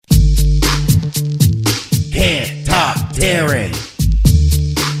Taryn.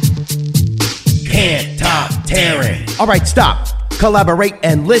 Can't top Taryn. All right, stop. Collaborate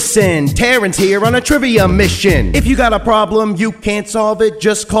and listen. Taryn's here on a trivia mission. If you got a problem you can't solve it,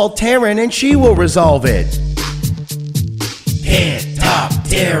 just call Taryn and she will resolve it. Can't top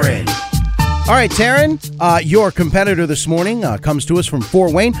Taryn. All right, Taryn, your competitor this morning comes to us from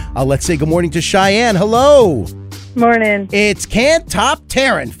Fort Wayne. Let's say good morning to Cheyenne. Hello. Morning. It's Can't Top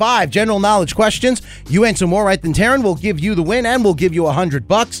Taryn. 5 general knowledge questions. You answer more right than Taryn, we'll give you the win, and we'll give you $100.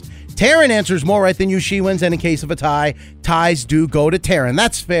 Taryn answers more right than you, she wins, and in case of a tie, ties do go to Taryn.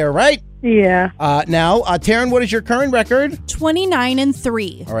 That's fair, right? Yeah. Now, Taryn, what is your current record?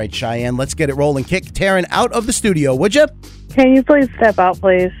 29-3. All right, Cheyenne, let's get it rolling. Kick Taryn out of the studio, would you? Can you please step out,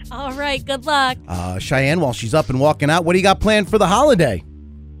 please? All right, good luck. Cheyenne, while she's up and walking out, what do you got planned for the holiday?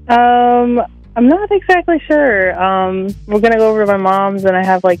 I'm not exactly sure. We're going to go over to my mom's, and I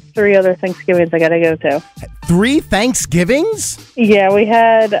have like 3 other Thanksgivings I got to go to. 3 Thanksgivings? Yeah,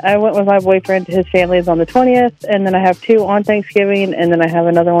 I went with my boyfriend to his family's on the 20th, and then I have 2 on Thanksgiving, and then I have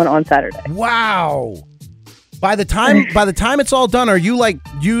another one on Saturday. Wow. By the time it's all done, are you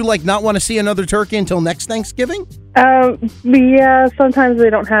not want to see another turkey until next Thanksgiving? Yeah, sometimes we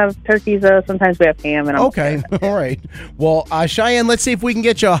don't have turkeys, though. Sometimes we have ham. And okay, all right. Well, Cheyenne, let's see if we can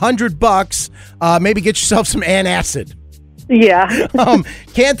get you $100. Maybe get yourself some antacid. Yeah.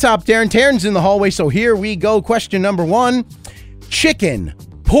 Can't top Taryn. Taryn's in the hallway, so here we go. Question number 1. Chicken,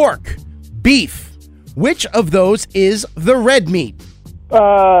 pork, beef. Which of those is the red meat?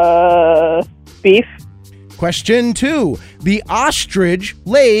 Beef. Question 2. The ostrich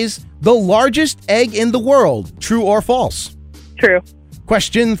lays the largest egg in the world. True or false? True.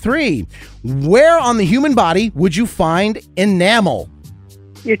 Question 3. Where on the human body would you find enamel?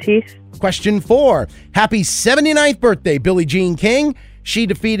 Your teeth. Question 4. Happy 79th birthday, Billie Jean King. She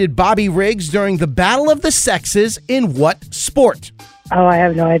defeated Bobby Riggs during the Battle of the Sexes in what sport? Oh, I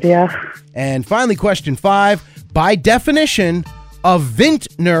have no idea. And finally, question 5. By definition, a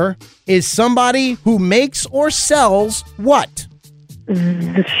vintner is somebody who makes or sells what?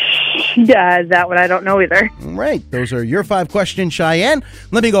 Yeah, that one I don't know either. All right, those are your 5 questions, Cheyenne.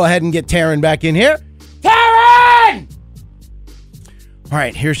 Let me go ahead and get Taryn back in here. Taryn! All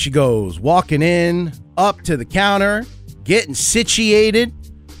right, here she goes, walking in, up to the counter, getting situated.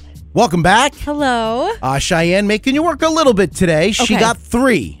 Welcome back. Hello. Cheyenne making you work a little bit today. She Okay. got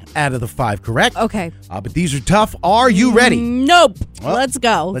 3 out of the 5 correct. Okay. But these are tough. Are you ready? Nope. Well, Let's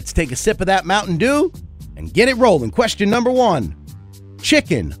go. Let's take a sip of that Mountain Dew and get it rolling. Question number 1.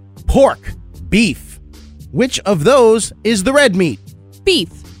 Chicken, pork, beef. Which of those is the red meat? Beef.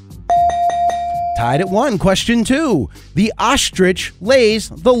 Tied at 1. Question 2. The ostrich lays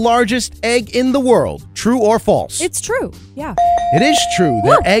the largest egg in the world. True or false? It's true. Yeah. It is true.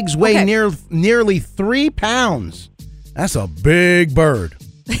 Their Woo! eggs weigh Okay. nearly 3 pounds. That's a big bird.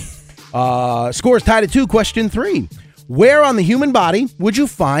 Scores tied at 2. Question 3. Where on the human body would you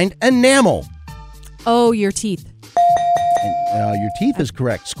find enamel? Oh, your teeth. Your teeth is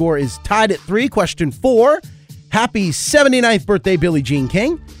correct. Score is tied at 3. Question 4. Happy 79th birthday, Billie Jean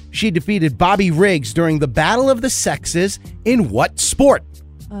King. She defeated Bobby Riggs during the Battle of the Sexes in what sport?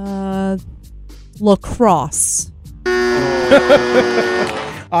 Lacrosse.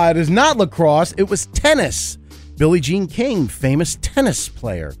 It is not lacrosse. It was tennis. Billie Jean King, famous tennis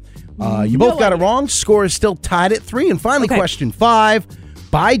player. You both got it wrong. Score is still tied at 3. And finally, Okay. question 5.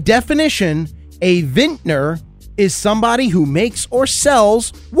 By definition, a vintner is somebody who makes or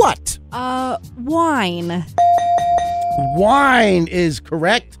sells what? Wine. Wine is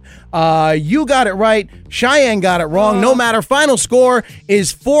correct. You got it right. Cheyenne got it wrong. No matter. Final score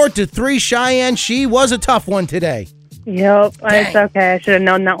is 4-3. Cheyenne, she was a tough one today. Yep. It's okay. I should have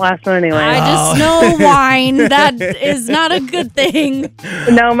known that last one anyway. I just know wine. That is not a good thing.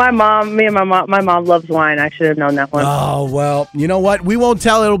 No, my mom loves wine. I should have known that one. Oh, well, you know what? We won't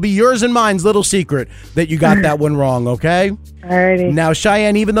tell. It'll be yours and mine's little secret that you got that one wrong, okay? Alrighty. Now,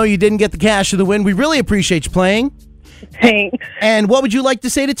 Cheyenne, even though you didn't get the cash of the win, we really appreciate you playing. Thanks. And what would you like to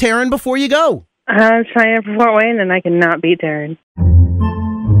say to Taryn before you go? I'm trying for Fort Wayne, and I cannot beat Taryn.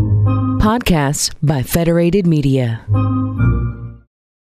 Podcasts by Federated Media.